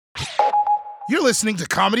You're listening to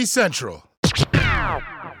Comedy Central.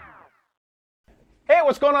 Hey,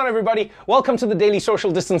 what's going on, everybody? Welcome to the Daily Social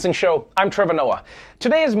Distancing Show. I'm Trevor Noah.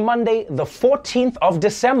 Today is Monday, the 14th of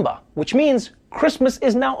December, which means Christmas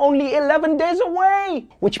is now only 11 days away.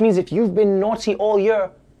 Which means if you've been naughty all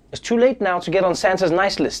year, it's too late now to get on Santa's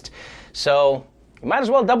nice list. So you might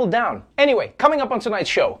as well double down. Anyway, coming up on tonight's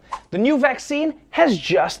show, the new vaccine has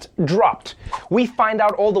just dropped. We find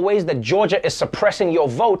out all the ways that Georgia is suppressing your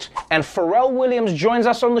vote, and Pharrell Williams joins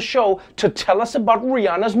us on the show to tell us about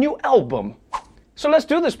Rihanna's new album. So let's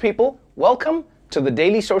do this, people. Welcome to the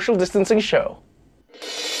Daily Social Distancing Show.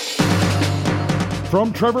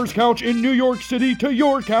 From Trevor's couch in New York City to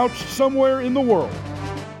your couch somewhere in the world,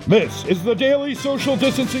 this is the Daily Social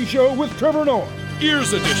Distancing Show with Trevor Noah,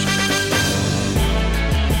 Ears Edition.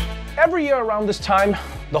 Every year around this time,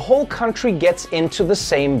 the whole country gets into the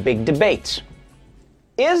same big debate.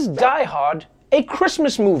 Is Die Hard a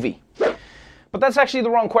Christmas movie? But that's actually the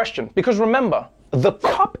wrong question, because remember, the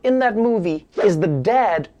cop in that movie is the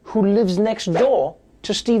dad who lives next door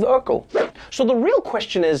to Steve Urkel. So the real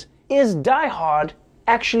question is Die Hard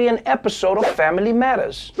actually an episode of Family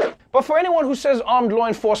Matters? But for anyone who says armed law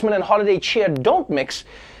enforcement and holiday cheer don't mix,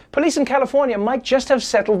 police in California might just have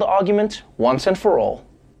settled the argument once and for all.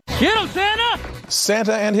 Get him, Santa!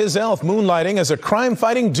 Santa and his elf moonlighting as a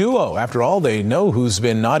crime-fighting duo. After all, they know who's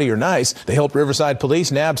been naughty or nice. They helped Riverside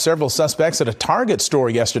police nab several suspects at a Target store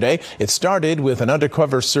yesterday. It started with an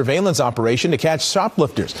undercover surveillance operation to catch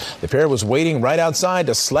shoplifters. The pair was waiting right outside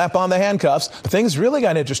to slap on the handcuffs. But things really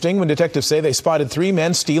got interesting when detectives say they spotted three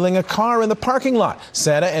men stealing a car in the parking lot.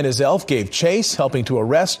 Santa and his elf gave chase, helping to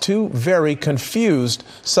arrest two very confused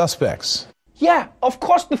suspects. Yeah, of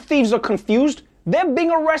course the thieves are confused. They're being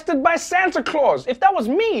arrested by Santa Claus. If that was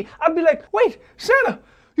me, I'd be like, wait, Santa,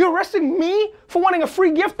 you're arresting me for wanting a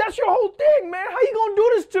free gift? That's your whole thing, man. How you gonna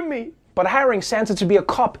do this to me? But hiring Santa to be a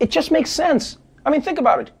cop, it just makes sense. I mean, think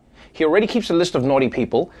about it. He already keeps a list of naughty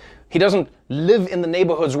people. He doesn't live in the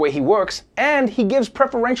neighborhoods where he works, and he gives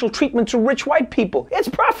preferential treatment to rich white people. It's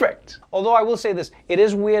perfect. Although I will say this, it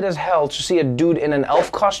is weird as hell to see a dude in an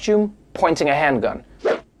elf costume pointing a handgun.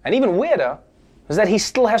 And even weirder is that he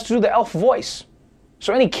still has to do the elf voice.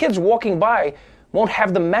 So any kids walking by won't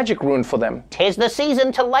have the magic ruined for them. 'Tis the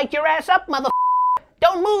season to light your ass up, mother.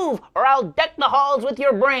 Don't move, or I'll deck the halls with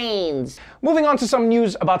your brains. Moving on to some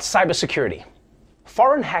news about cybersecurity.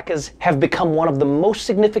 Foreign hackers have become one of the most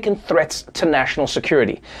significant threats to national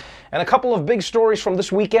security. And a couple of big stories from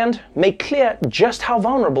this weekend make clear just how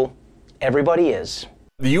vulnerable everybody is.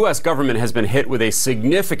 The U.S. government has been hit with a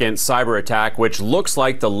significant cyber attack, which looks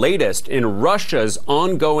like the latest in Russia's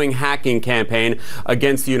ongoing hacking campaign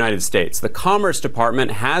against the United States. The Commerce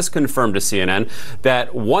Department has confirmed to CNN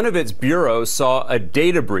that one of its bureaus saw a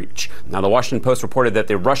data breach. Now, the Washington Post reported that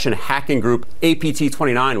the Russian hacking group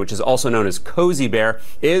APT29, which is also known as Cozy Bear,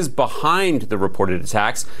 is behind the reported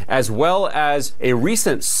attacks, as well as a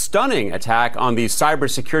recent stunning attack on the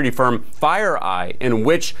cybersecurity firm FireEye, in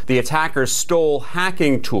which the attackers stole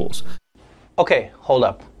hacking tools. Okay, hold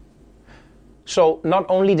up. So not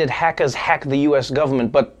only did hackers hack the US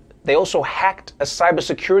government, but they also hacked a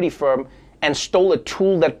cybersecurity firm and stole a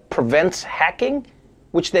tool that prevents hacking,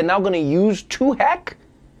 which they're now going to use to hack?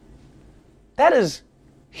 That is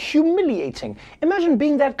humiliating. Imagine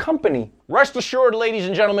being that company. Rest assured, ladies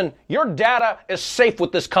and gentlemen, your data is safe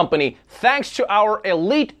with this company thanks to our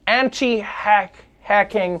elite anti-hacking.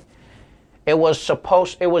 It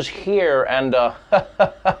was here, and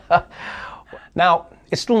Now,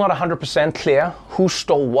 it's still not 100% clear who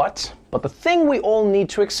stole what, but the thing we all need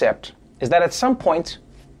to accept is that at some point,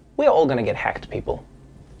 we're all gonna get hacked, people.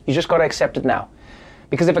 You just gotta accept it now.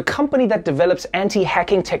 Because if a company that develops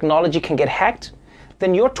anti-hacking technology can get hacked,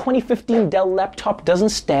 then your 2015 Dell laptop doesn't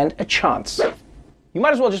stand a chance. You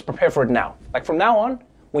might as well just prepare for it now. Like from now on,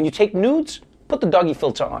 when you take nudes, put the doggy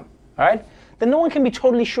filter on, all right? Then no one can be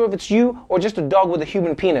totally sure if it's you or just a dog with a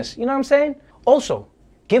human penis. You know what I'm saying? Also,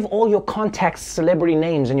 give all your contacts celebrity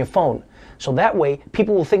names in your phone. So that way,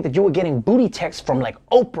 people will think that you were getting booty texts from like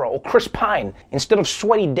Oprah or Chris Pine instead of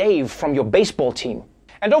Sweaty Dave from your baseball team.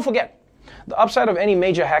 And don't forget, the upside of any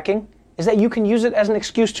major hacking is that you can use it as an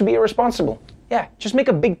excuse to be irresponsible. Yeah, just make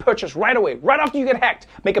a big purchase right away, right after you get hacked.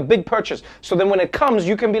 Make a big purchase. So then when it comes,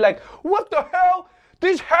 you can be like, what the hell?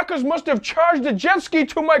 These hackers must have charged a jet ski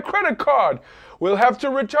to my credit card. We'll have to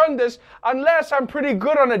return this unless I'm pretty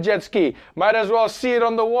good on a jet ski. Might as well see it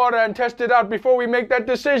on the water and test it out before we make that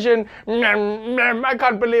decision. I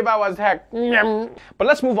can't believe I was hacked. But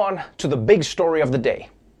let's move on to the big story of the day.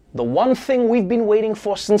 The one thing we've been waiting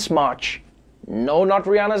for since March. No, not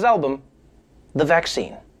Rihanna's album. The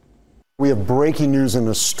vaccine. We have breaking news, an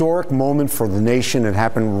historic moment for the nation. It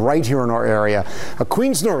happened right here in our area. A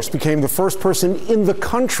Queens nurse became the first person in the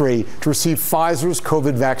country to receive Pfizer's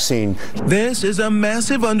COVID vaccine. This is a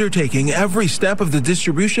massive undertaking. Every step of the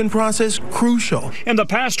distribution process crucial. In the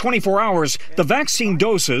past 24 hours, the vaccine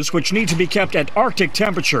doses, which need to be kept at Arctic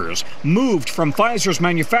temperatures, moved from Pfizer's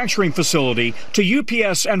manufacturing facility to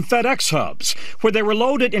UPS and FedEx hubs, where they were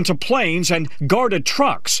loaded into planes and guarded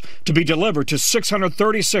trucks to be delivered to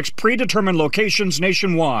 636 predetermined locations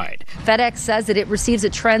nationwide. FedEx says that it receives a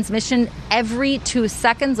transmission every 2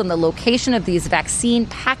 seconds on the location of these vaccine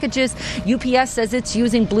packages. UPS says it's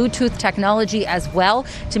using Bluetooth technology as well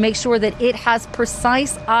to make sure that it has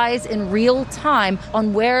precise eyes in real time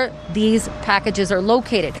on where these packages are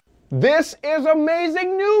located. This is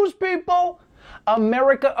amazing news, people!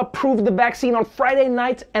 America approved the vaccine on Friday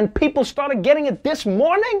night and people started getting it this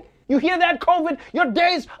morning? You hear that, COVID? Your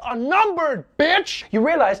days are numbered, bitch! You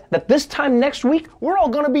realize that this time next week, we're all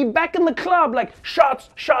gonna be back in the club like shots,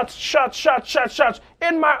 shots, shots, shots, shots, shots,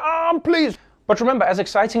 in my arm, please. But remember, as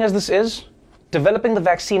exciting as this is, developing the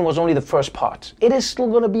vaccine was only the first part. It is still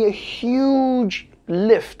gonna be a huge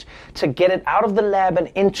lift to get it out of the lab and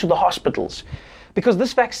into the hospitals. Because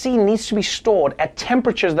this vaccine needs to be stored at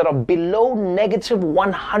temperatures that are below negative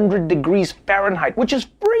 100 degrees Fahrenheit, which is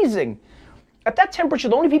freezing. At that temperature,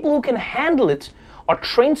 the only people who can handle it are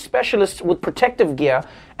trained specialists with protective gear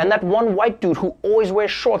and that one white dude who always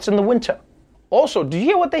wears shorts in the winter. Also, do you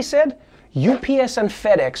hear what they said? UPS and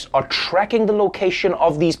FedEx are tracking the location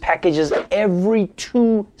of these packages every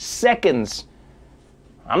 2 seconds.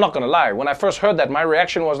 I'm not gonna lie, when I first heard that, my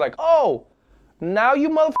reaction was like, oh, now you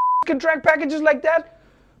motherfuckers can track packages like that?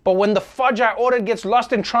 But when the fudge I ordered gets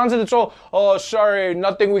lost in transit, it's all, oh, sorry,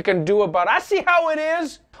 nothing we can do about it. I see how it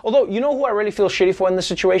is. Although, you know who I really feel shitty for in this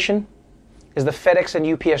situation? Is the FedEx and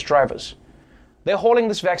UPS drivers. They're hauling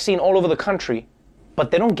this vaccine all over the country, but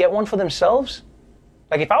they don't get one for themselves?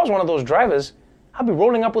 Like, if I was one of those drivers, I'd be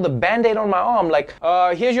rolling up with a Band-Aid on my arm like,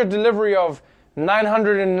 here's your delivery of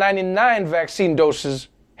 999 vaccine doses.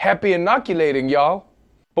 Happy inoculating, y'all.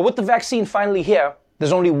 But with the vaccine finally here,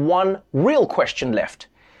 there's only one real question left.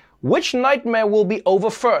 Which nightmare will be over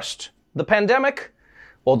first? The pandemic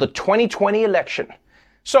or the 2020 election?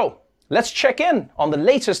 So, let's check in on the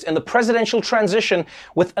latest in the presidential transition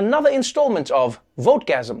with another installment of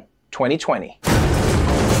Votegasm 2020.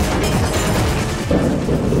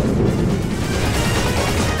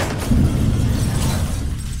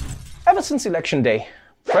 Ever since Election Day,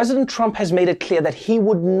 President Trump has made it clear that he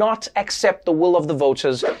would not accept the will of the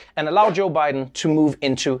voters and allow Joe Biden to move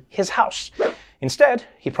into his house. Instead,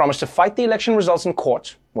 he promised to fight the election results in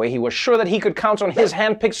court, where he was sure that he could count on his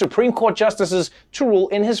hand-picked Supreme Court justices to rule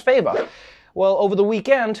in his favor. Well, over the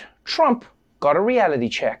weekend, Trump got a reality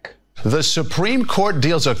check. The Supreme Court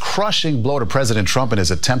deals a crushing blow to President Trump in his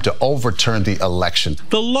attempt to overturn the election.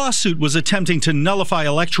 The lawsuit was attempting to nullify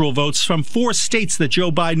electoral votes from 4 states that Joe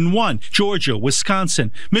Biden won: Georgia,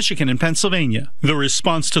 Wisconsin, Michigan, and Pennsylvania. The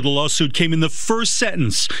response to the lawsuit came in the first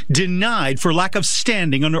sentence: denied for lack of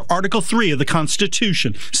standing under Article 3 of the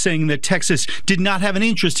Constitution, saying that Texas did not have an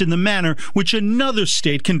interest in the manner which another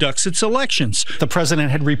state conducts its elections. The president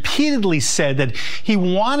had repeatedly said that he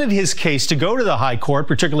wanted his case to go to the high court,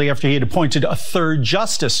 particularly after he had appointed a 3rd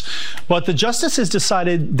justice. But the justices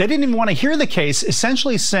decided they didn't even want to hear the case,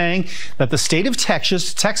 essentially saying that the state of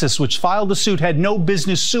Texas, which filed the suit, had no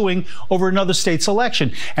business suing over another state's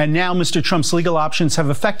election. And now Mr. Trump's legal options have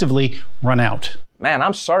effectively run out. Man,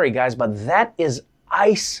 I'm sorry, guys, but that is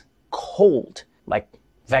ice cold. Like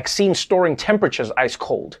vaccine storing temperatures ice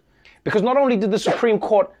cold. Because not only did the Supreme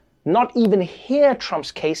Court not even hear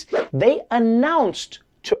Trump's case, they announced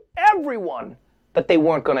to everyone that they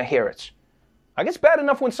weren't going to hear it. Like, it's bad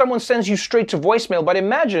enough when someone sends you straight to voicemail, but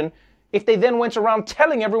imagine if they then went around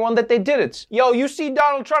telling everyone that they did it. Yo, you see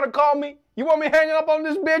Donald trying to call me? You want me hanging up on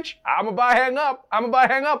this bitch? I'm about to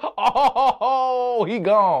hang up. Oh, he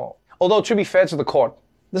gone. Although, to be fair to the court,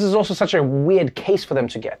 this is also such a weird case for them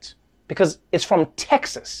to get, because it's from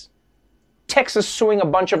Texas. Texas suing a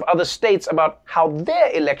bunch of other states about how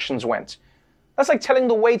their elections went. That's like telling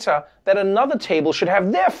the waiter that another table should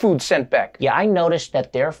have their food sent back. Yeah, I noticed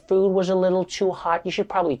that their food was a little too hot. You should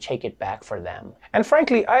probably take it back for them. And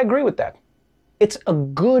frankly, I agree with that. It's a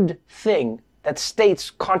good thing that states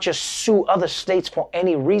can't just sue other states for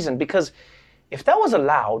any reason, because if that was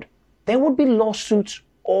allowed, there would be lawsuits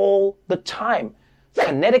all the time.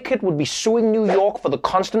 Connecticut would be suing New York for the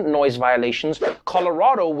constant noise violations,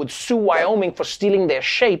 Colorado would sue Wyoming for stealing their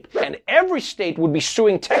shape, and every state would be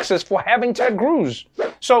suing Texas for having Ted Cruz.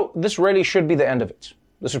 So this really should be the end of it.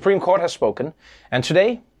 The Supreme Court has spoken, and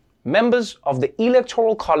today, members of the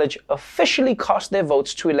Electoral College officially cast their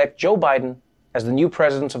votes to elect Joe Biden as the new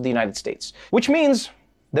president of the United States, which means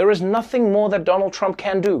there is nothing more that Donald Trump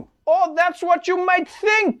can do. Or that's what you might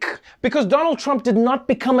think, because Donald Trump did not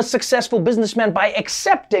become a successful businessman by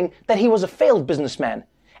accepting that he was a failed businessman.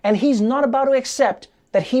 And he's not about to accept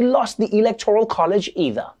that he lost the Electoral College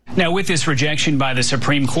either. Now, with this rejection by the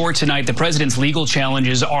Supreme Court tonight, the president's legal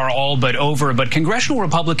challenges are all but over, but congressional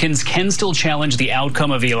Republicans can still challenge the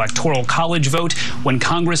outcome of the Electoral College vote when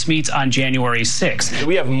Congress meets on January 6th.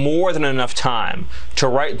 We have more than enough time to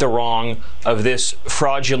right the wrong of this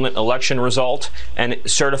fraudulent election result and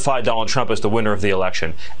certify Donald Trump as the winner of the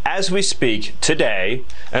election. As we speak today,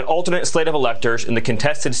 an alternate slate of electors in the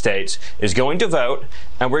contested states is going to vote,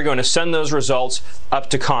 and we're going to send those results up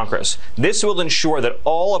to Congress. This will ensure that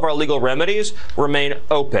all of our legal remedies remain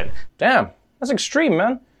open. Damn, that's extreme,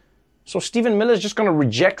 man. So Stephen Miller's just gonna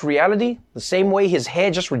reject reality the same way his hair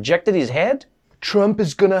just rejected his head? Trump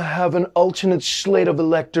is gonna have an alternate slate of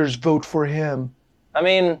electors vote for him. I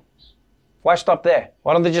mean, why stop there?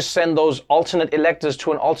 Why don't they just send those alternate electors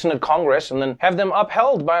to an alternate Congress and then have them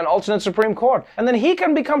upheld by an alternate Supreme Court? And then he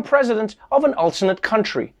can become president of an alternate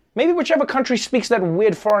country. Maybe whichever country speaks that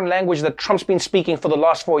weird foreign language that Trump's been speaking for the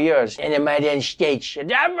last 4 years. In my states.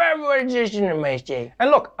 And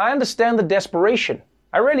look, I understand the desperation.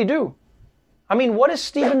 I really do. I mean, what is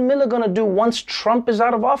Stephen Miller gonna do once Trump is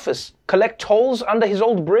out of office? Collect tolls under his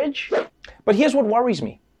old bridge? But here's what worries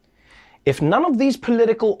me. If none of these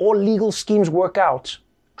political or legal schemes work out,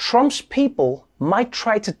 Trump's people might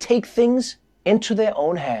try to take things into their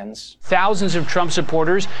own hands. Thousands of Trump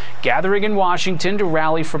supporters gathering in Washington to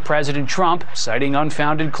rally for President Trump, citing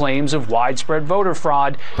unfounded claims of widespread voter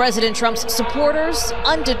fraud. President Trump's supporters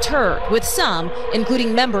undeterred, with some,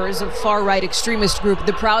 including members of far-right extremist group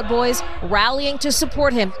the Proud Boys, rallying to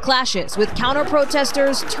support him. Clashes with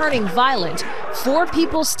counter-protesters turning violent. 4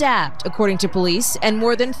 people stabbed, according to police, and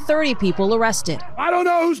more than 30 people arrested. I don't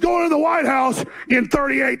know who's going to the White House in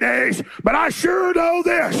 38 days, but I sure know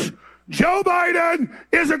this. Joe Biden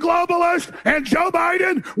is a globalist, and Joe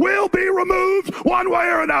Biden will be removed one way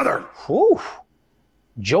or another. Whew.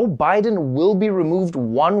 Joe Biden will be removed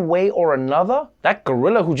one way or another? That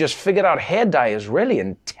gorilla who just figured out hair dye is really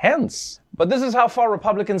intense. But this is how far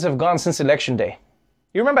Republicans have gone since Election Day.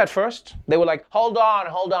 You remember at first? They were like, hold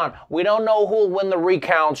on. We don't know who'll win the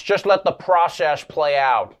recounts. Just let the process play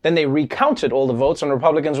out. Then they recounted all the votes and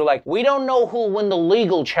Republicans were like, we don't know who'll win the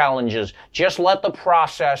legal challenges. Just let the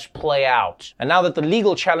process play out. And now that the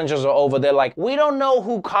legal challenges are over, they're like, we don't know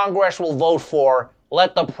who Congress will vote for.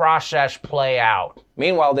 Let the process play out.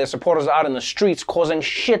 Meanwhile, their supporters are out in the streets causing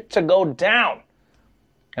shit to go down.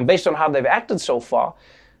 And based on how they've acted so far,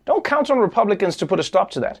 don't count on Republicans to put a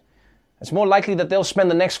stop to that. It's more likely that they'll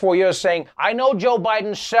spend the next 4 years saying, I know Joe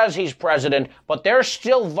Biden says he's president, but there's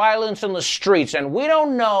still violence in the streets, and we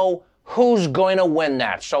don't know who's going to win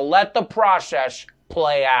that. So let the process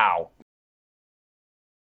play out.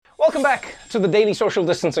 Welcome back to the Daily Social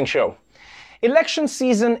Distancing Show. Election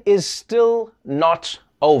season is still not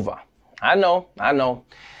over. I know.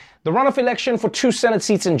 The runoff election for 2 Senate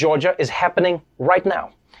seats in Georgia is happening right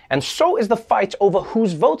now. And so is the fight over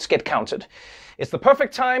whose votes get counted. It's the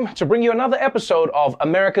perfect time to bring you another episode of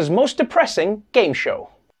America's most depressing game show.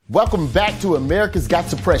 Welcome back to America's Got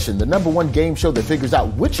Suppression, the #1 game show that figures out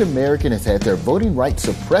which American has had their voting rights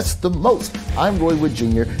suppressed the most. I'm Roy Wood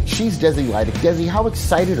Jr. She's Desi Leidick. Desi, how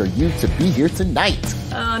excited are you to be here tonight?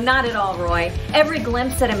 Oh, not at all, Roy. Every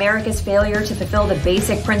glimpse at America's failure to fulfill the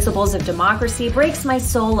basic principles of democracy breaks my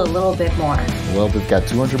soul a little bit more. Well, we've got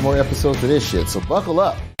 200 more episodes of this shit, so buckle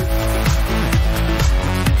up.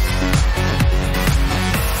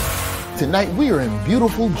 Tonight, we are in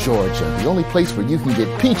beautiful Georgia, the only place where you can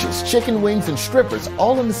get peaches, chicken wings, and strippers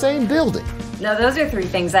all in the same building. Now, those are 3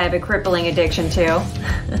 things I have a crippling addiction to.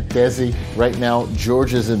 Desi, right now,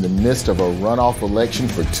 Georgia's in the midst of a runoff election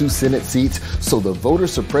for 2 Senate seats, so the voter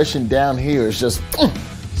suppression down here is just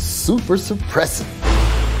super suppressive.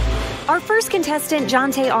 Our first contestant,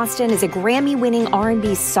 Jonte Austin, is a Grammy-winning R&B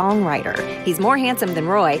songwriter. He's more handsome than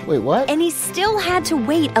Roy. Wait, what? And he still had to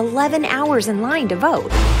wait 11 hours in line to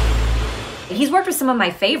vote. He's worked with some of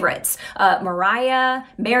my favorites. Mariah,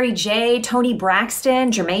 Mary J., Toni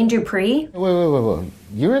Braxton, Jermaine Dupri. Wait.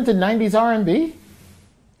 You're into 90s R&B?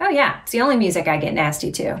 Oh, yeah. It's the only music I get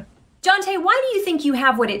nasty to. Jonte, why do you think you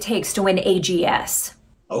have what it takes to win AGS?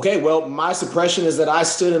 Okay, well, my suppression is that I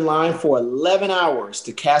stood in line for 11 hours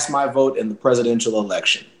to cast my vote in the presidential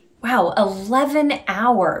election. Wow, 11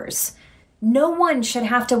 hours. No one should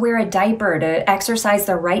have to wear a diaper to exercise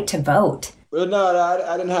their right to vote. Well, no,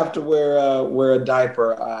 I didn't have to wear a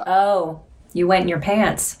diaper. Oh, you went in your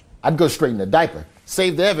pants. I'd go straight in the diaper.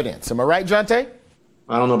 Save the evidence. Am I right, Jonte?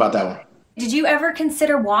 I don't know about that one. Did you ever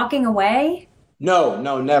consider walking away? No,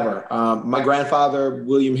 never. My grandfather,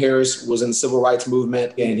 William Harris, was in the civil rights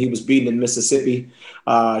movement, and he was beaten in Mississippi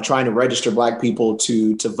trying to register Black people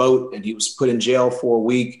to vote, and he was put in jail for a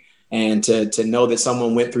week. And to know that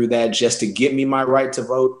someone went through that just to get me my right to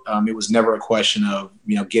vote, it was never a question of,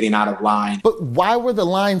 getting out of line. But why were the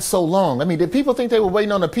lines so long? I mean, did people think they were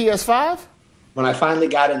waiting on a PS5? When I finally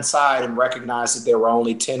got inside and recognized that there were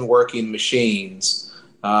only 10 working machines,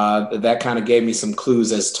 that kind of gave me some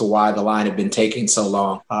clues as to why the line had been taking so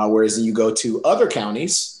long. Whereas you go to other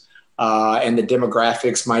counties and the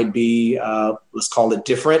demographics might be, let's call it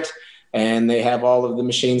different, and they have all of the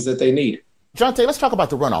machines that they need. Jonte, let's talk about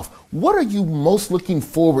the runoff. What are you most looking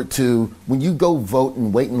forward to when you go vote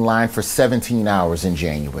and wait in line for 17 hours in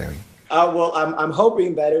January? Well, I'm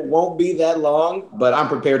hoping that it won't be that long, but I'm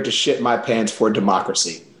prepared to shit my pants for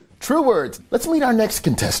democracy. True words. Let's meet our next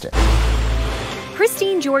contestant.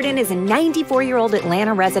 Christine Jordan is a 94-year-old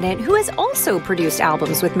Atlanta resident who has also produced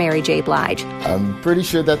albums with Mary J. Blige. I'm pretty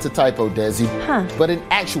sure that's a typo, Desi. Huh. But in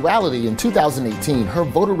actuality, in 2018, her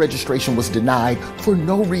voter registration was denied for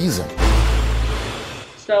no reason.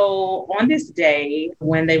 So on this day,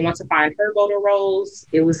 when they went to find her voter rolls,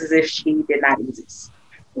 it was as if she did not exist.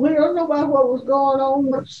 We don't know about what was going on,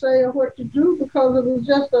 what to say or what to do, because it was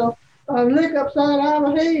just a lick upside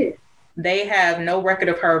our head. They have no record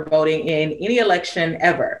of her voting in any election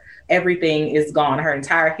ever. Everything is gone. Her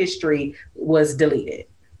entire history was deleted.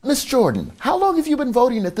 Miss Jordan, how long have you been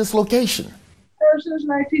voting at this location? Since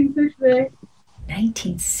 1968.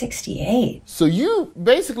 1968. So you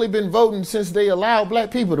basically been voting since they allowed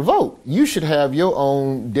Black people to vote. You should have your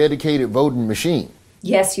own dedicated voting machine.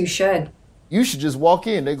 Yes, you should. You should just walk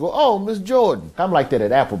in. They go, oh, Miss Jordan. I'm like that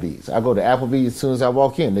at Applebee's. I go to Applebee's as soon as I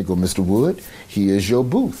walk in. They go, Mr. Wood, here's your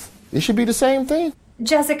booth. It should be the same thing.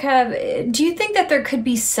 Jessica, do you think that there could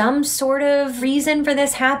be some sort of reason for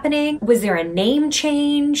this happening? Was there a name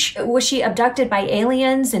change? Was she abducted by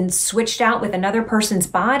aliens and switched out with another person's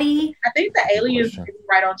body? I think the aliens is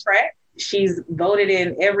right on track. She's voted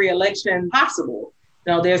in every election possible.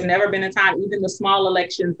 There's never been a time, even the small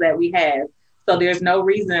elections that we have. So there's no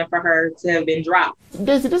reason for her to have been dropped.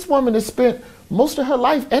 Daisy, this woman has spent most of her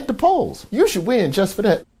life at the polls. You should win just for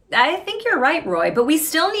that. I think you're right, Roy, but we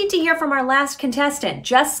still need to hear from our last contestant,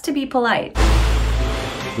 just to be polite.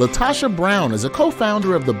 Latasha Brown is a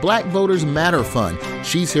co-founder of the Black Voters Matter Fund.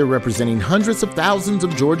 She's here representing hundreds of thousands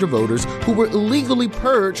of Georgia voters who were illegally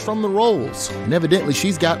purged from the rolls. And evidently,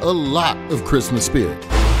 she's got a lot of Christmas spirit.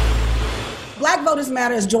 Black Voters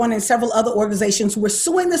Matter is joining several other organizations who are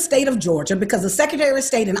suing the state of Georgia because the Secretary of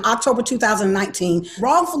State in October 2019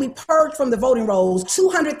 wrongfully purged from the voting rolls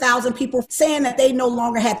 200,000 people, saying that they no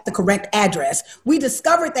longer had the correct address. We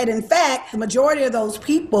discovered that, in fact, the majority of those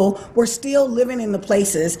people were still living in the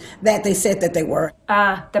places that they said that they were.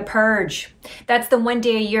 The purge. That's the one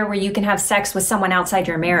day a year where you can have sex with someone outside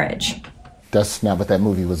your marriage. That's not what that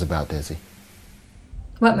movie was about, Desi.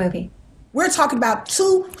 What movie? We're talking about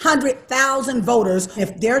 200,000 voters.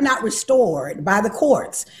 If they're not restored by the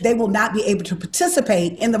courts, they will not be able to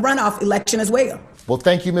participate in the runoff election as well. Well,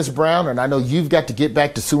 thank you, Ms. Brown. And I know you've got to get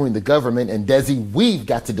back to suing the government. And Desi, we've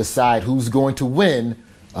got to decide who's going to win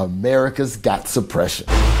America's Got Suppression.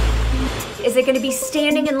 Is it going to be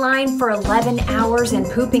standing in line for 11 hours and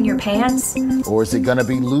pooping your pants? Or is it going to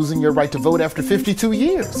be losing your right to vote after 52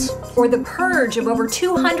 years? Or the purge of over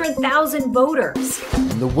 200,000 voters?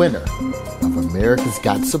 And the winner of America's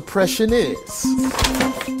Got Suppression is...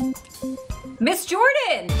 Miss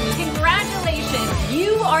Jordan, congratulations.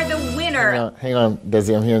 You are the winner. Hang on,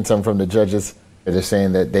 Desi, I'm hearing something from the judges. They're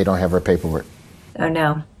saying that they don't have her paperwork. Oh,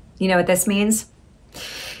 no. You know what this means?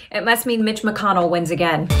 It must mean Mitch McConnell wins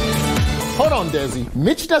again. Hold on, Desi.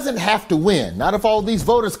 Mitch doesn't have to win. Not if all these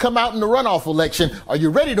voters come out in the runoff election. Are you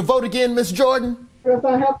ready to vote again, Miss Jordan? If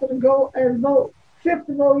I have to go and vote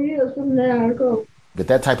 50 more years from now, I'll go. With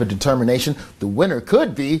that type of determination, the winner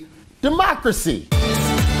could be democracy.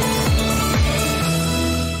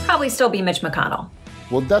 Probably still be Mitch McConnell.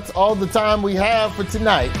 Well, that's all the time we have for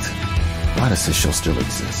tonight. Why does this show still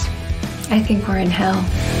exist? I think we're in hell.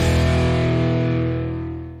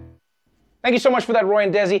 Thank you so much for that, Roy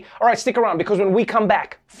and Desi. All right, stick around, because when we come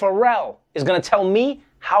back, Pharrell is going to tell me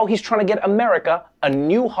how he's trying to get America a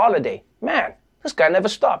new holiday. Man, this guy never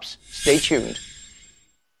stops. Stay tuned.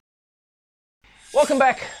 Welcome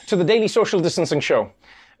back to the Daily Social Distancing Show.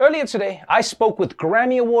 Earlier today, I spoke with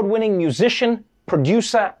Grammy Award-winning musician,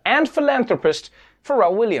 producer, and philanthropist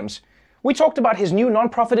Pharrell Williams. We talked about his new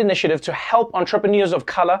nonprofit initiative to help entrepreneurs of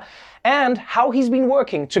color and how he's been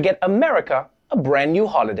working to get America a brand new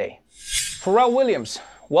holiday. Pharrell Williams,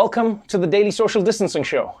 welcome to the Daily Social Distancing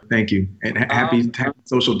Show. Thank you. And happy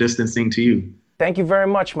social distancing to you. Thank you very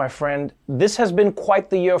much, my friend. This has been quite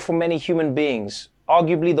the year for many human beings,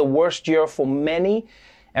 arguably the worst year for many,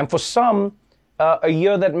 and for some, a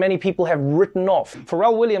year that many people have written off.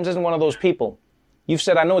 Pharrell Williams isn't one of those people. You've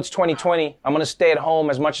said, I know it's 2020, I'm gonna stay at home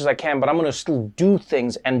as much as I can, but I'm gonna still do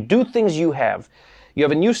things, and do things you have. You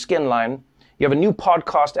have a new skin line, you have a new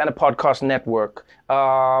podcast and a podcast network.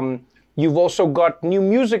 You've also got new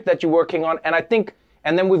music that you're working on,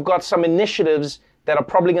 and then we've got some initiatives that are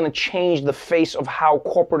probably gonna change the face of how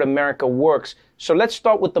corporate America works. So let's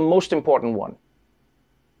start with the most important one.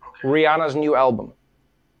 Rihanna's new album.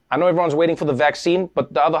 I know everyone's waiting for the vaccine,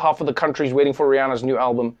 but the other half of the country is waiting for Rihanna's new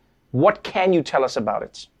album. What can you tell us about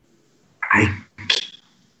it?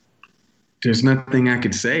 There's nothing I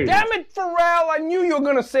could say. Damn it, Pharrell! I knew you were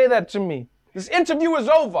gonna say that to me. This interview is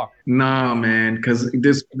over. Nah, man, because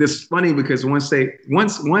this funny because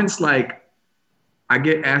once like I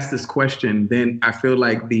get asked this question, then I feel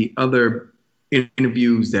like the other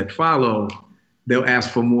interviews that follow, they'll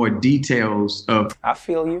ask for more details of. I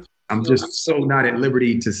feel you. I'm just so not at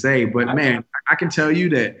liberty to say, but man, I can tell you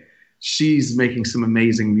that she's making some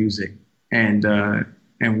amazing music, and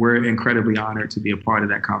we're incredibly honored to be a part of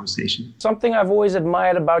that conversation. Something I've always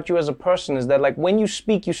admired about you as a person is that, like, when you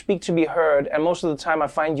speak to be heard, and most of the time I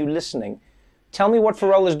find you listening. Tell me what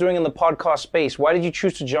Pharrell is doing in the podcast space. Why did you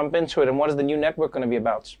choose to jump into it, and what is the new network going to be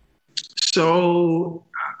about? So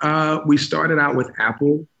we started out with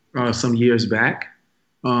Apple some years back.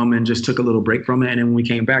 And just took a little break from it. And then when we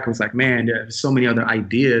came back, it was like, man, there's so many other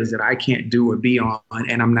ideas that I can't do or be on.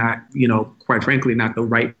 And I'm not, quite frankly, not the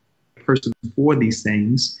right person for these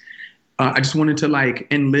things. I just wanted to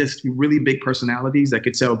enlist really big personalities that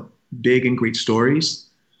could tell big and great stories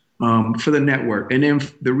for the network. And then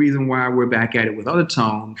the reason why we're back at it with Other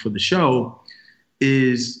Tone for the show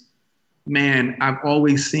is, man, I've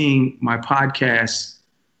always seen my podcast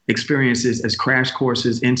experiences as crash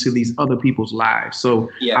courses into these other people's lives. So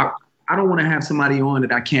I don't want to have somebody on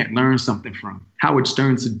that I can't learn something from. Howard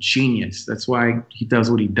Stern's a genius. That's why he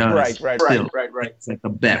does what he does. Right. It's like the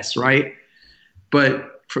best, right?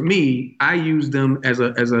 But for me, I use them as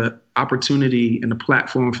a opportunity and a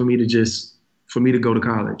platform for me to go to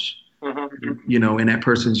college. In that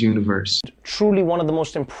person's universe. Truly one of the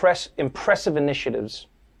most impressive initiatives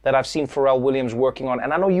that I've seen Pharrell Williams working on,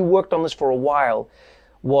 and I know you worked on this for a while,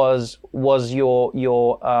 was your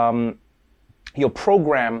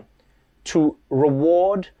program to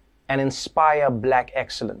reward and inspire Black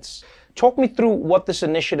excellence. Talk me through what this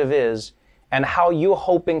initiative is and how you're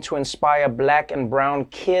hoping to inspire Black and brown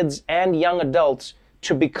kids and young adults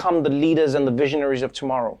to become the leaders and the visionaries of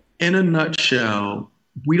tomorrow. In a nutshell,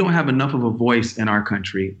 we don't have enough of a voice in our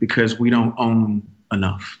country because we don't own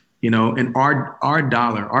enough. And our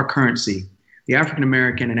dollar, our currency, the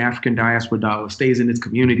African-American and African diaspora dollar stays in its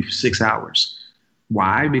community for 6 hours.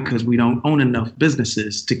 Why? Because we don't own enough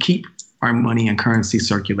businesses to keep our money and currency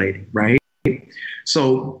circulating, right?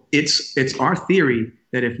 So it's our theory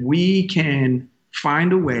that if we can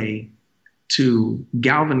find a way to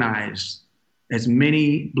galvanize as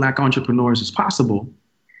many Black entrepreneurs as possible,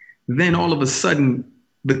 then all of a sudden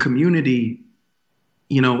the community,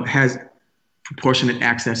 has proportionate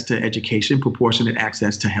access to education, proportionate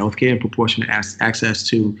access to healthcare, and proportionate access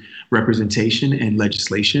to representation and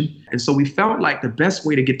legislation. And so we felt like the best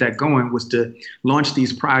way to get that going was to launch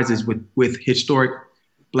these prizes with historic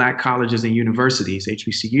Black colleges and universities,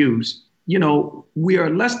 HBCUs. We are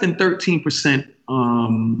less than 13%,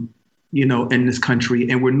 in this country,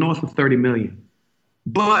 and we're north of 30 million.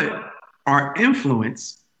 But our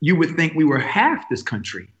influence, you would think we were half this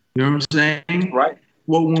country. You know what I'm saying? Right.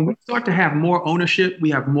 Well, when we start to have more ownership, we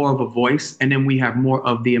have more of a voice, and then we have more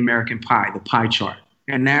of the American pie, the pie chart.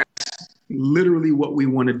 And that's literally what we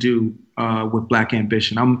want to do with Black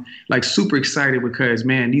Ambition. I'm super excited because,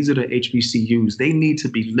 man, these are the HBCUs. They need to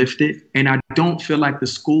be lifted. And I don't feel like the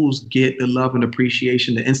schools get the love and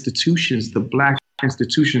appreciation. The institutions, the Black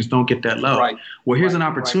institutions don't get that love. Right. Well, here's an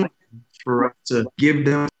opportunity for us to give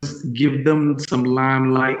them some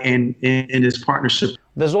limelight in this partnership.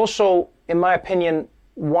 There's also, in my opinion,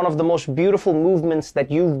 one of the most beautiful movements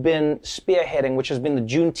that you've been spearheading, which has been the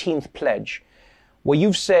Juneteenth Pledge, where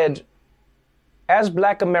you've said, as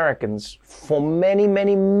Black Americans, for many,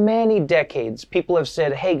 many, many decades, people have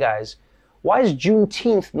said, hey guys, why is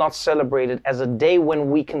Juneteenth not celebrated as a day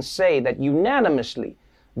when we can say that unanimously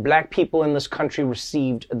Black people in this country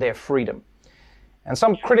received their freedom? And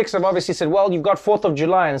some critics have obviously said, well, you've got 4th of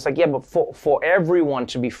July, and it's like, yeah, but for everyone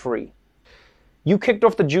to be free. You kicked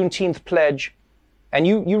off the Juneteenth Pledge. And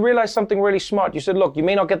you realized something really smart. You said, look, you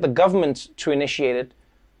may not get the government to initiate it,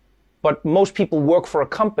 but most people work for a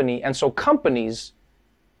company, and so companies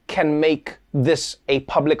can make this a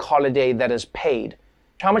public holiday that is paid.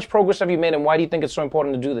 How much progress have you made, and why do you think it's so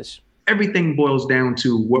important to do this? Everything boils down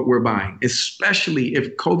to what we're buying, especially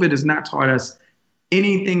if COVID has not taught us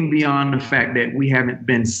anything beyond the fact that we haven't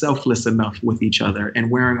been selfless enough with each other and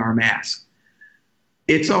wearing our masks.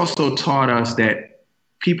 It's also taught us that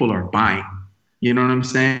people are buying. You know what I'm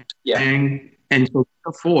saying? Yeah. And so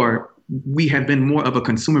therefore, we have been more of a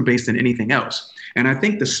consumer base than anything else. And I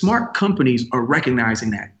think the smart companies are recognizing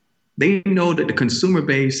that. They know that the consumer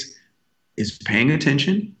base is paying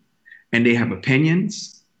attention, and they have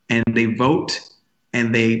opinions, and they vote,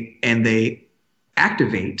 and they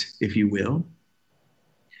activate, if you will,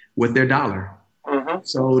 with their dollar. Mm-hmm.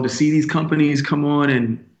 So to see these companies come on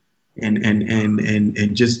and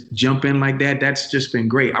just jump in like that, that's just been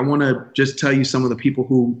great. I want to just tell you some of the people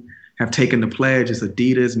who have taken the pledge. It's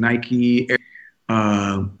Adidas, Nike,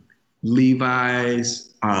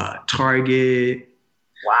 Levi's, Target.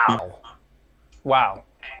 Wow.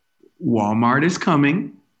 Walmart is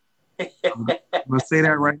coming. I'm going to say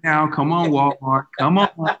that right now. Come on, Walmart. Come on,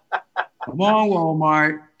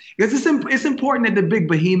 Walmart. Because it's important that the big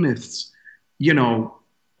behemoths,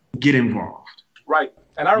 get involved. Right.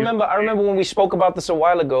 And I remember when we spoke about this a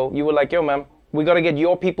while ago, you were like, yo, man, we got to get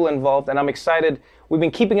your people involved. And I'm excited. We've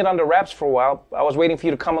been keeping it under wraps for a while. I was waiting for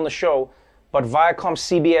you to come on the show. But Viacom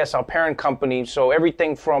CBS, our parent company, so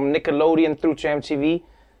everything from Nickelodeon through to MTV,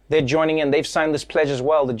 they're joining in. They've signed this pledge as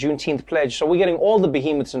well, the Juneteenth pledge. So we're getting all the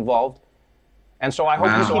behemoths involved. And so I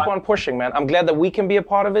hope you keep on pushing, man. I'm glad that we can be a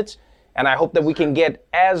part of it. And I hope that we can get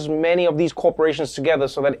as many of these corporations together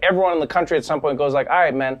so that everyone in the country at some point goes like, all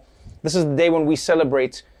right, man, this is the day when we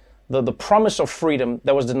celebrate the promise of freedom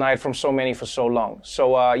that was denied from so many for so long.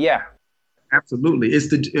 So, yeah. Absolutely.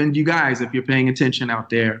 And you guys, if you're paying attention out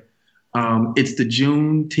there, it's the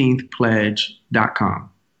JuneteenthPledge.com.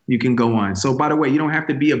 You can go on. So, by the way, you don't have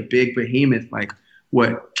to be a big behemoth like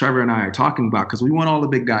what Trevor and I are talking about, because we want all the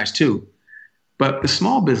big guys too. But the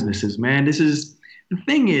small businesses, man, the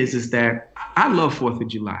thing is that I love 4th of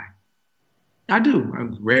July. I do.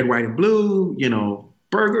 Red, white, and blue,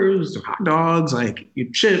 burgers, hot dogs,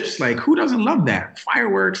 chips, who doesn't love that?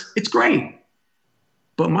 Fireworks, it's great.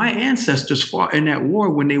 But my ancestors fought in that war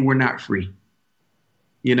when they were not free,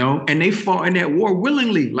 and they fought in that war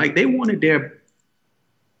willingly. They wanted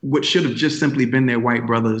what should have just simply been their white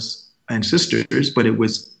brothers and sisters, but it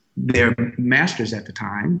was their masters at the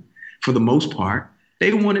time, for the most part.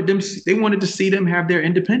 They wanted to see them have their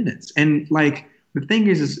independence. And the thing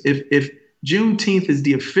is if Juneteenth is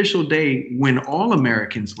the official day when all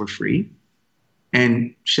Americans were free,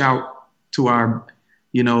 and shout to our,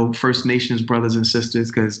 First Nations brothers and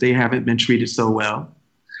sisters, because they haven't been treated so well.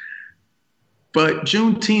 But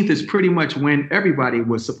Juneteenth is pretty much when everybody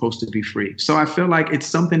was supposed to be free. So I feel like it's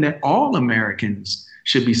something that all Americans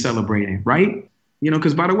should be celebrating, right?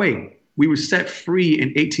 Because by the way, we were set free in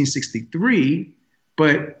 1863,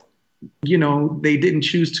 but, they didn't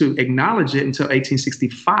choose to acknowledge it until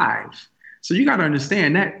 1865. So you got to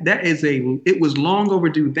understand it was long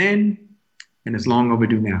overdue then, and it's long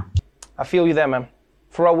overdue now. I feel you there, man.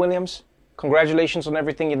 Pharrell Williams, congratulations on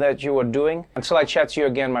everything that you are doing. Until I chat to you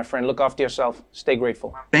again, my friend, look after yourself. Stay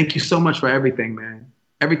grateful. Thank you so much for everything, man.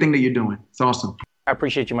 Everything that you're doing. It's awesome. I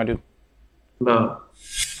appreciate you, my dude. Love.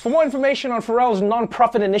 For more information on Pharrell's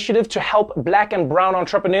nonprofit initiative to help Black and brown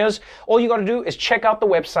entrepreneurs, all you got to do is check out the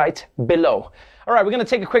website below. All right, we're going to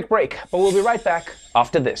take a quick break, but we'll be right back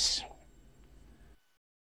after this.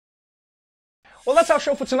 Well, that's our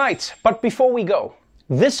show for tonight. But before we go,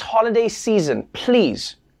 this holiday season,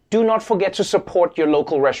 please do not forget to support your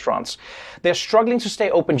local restaurants. They're struggling to stay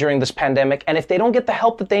open during this pandemic, and if they don't get the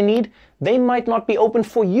help that they need, they might not be open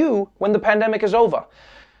for you when the pandemic is over.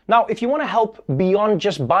 Now, if you want to help beyond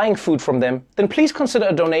just buying food from them, then please consider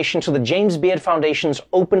a donation to the James Beard Foundation's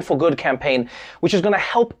Open for Good campaign, which is going to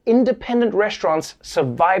help independent restaurants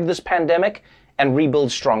survive this pandemic and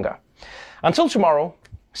rebuild stronger. Until tomorrow,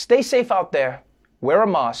 stay safe out there, wear a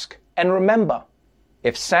mask, and remember,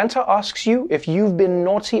 if Santa asks you if you've been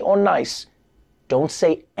naughty or nice, don't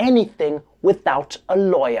say anything without a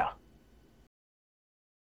lawyer.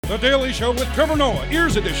 The Daily Show with Trevor Noah,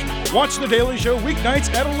 Ears Edition. Watch The Daily Show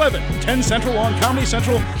weeknights at 11, 10 Central on Comedy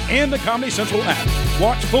Central and the Comedy Central app.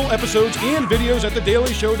 Watch full episodes and videos at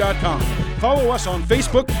thedailyshow.com. Follow us on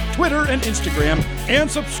Facebook, Twitter, and Instagram, and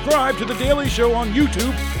subscribe to The Daily Show on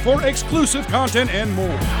YouTube for exclusive content and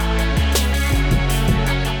more.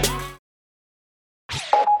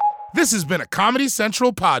 This has been a Comedy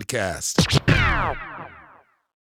Central podcast.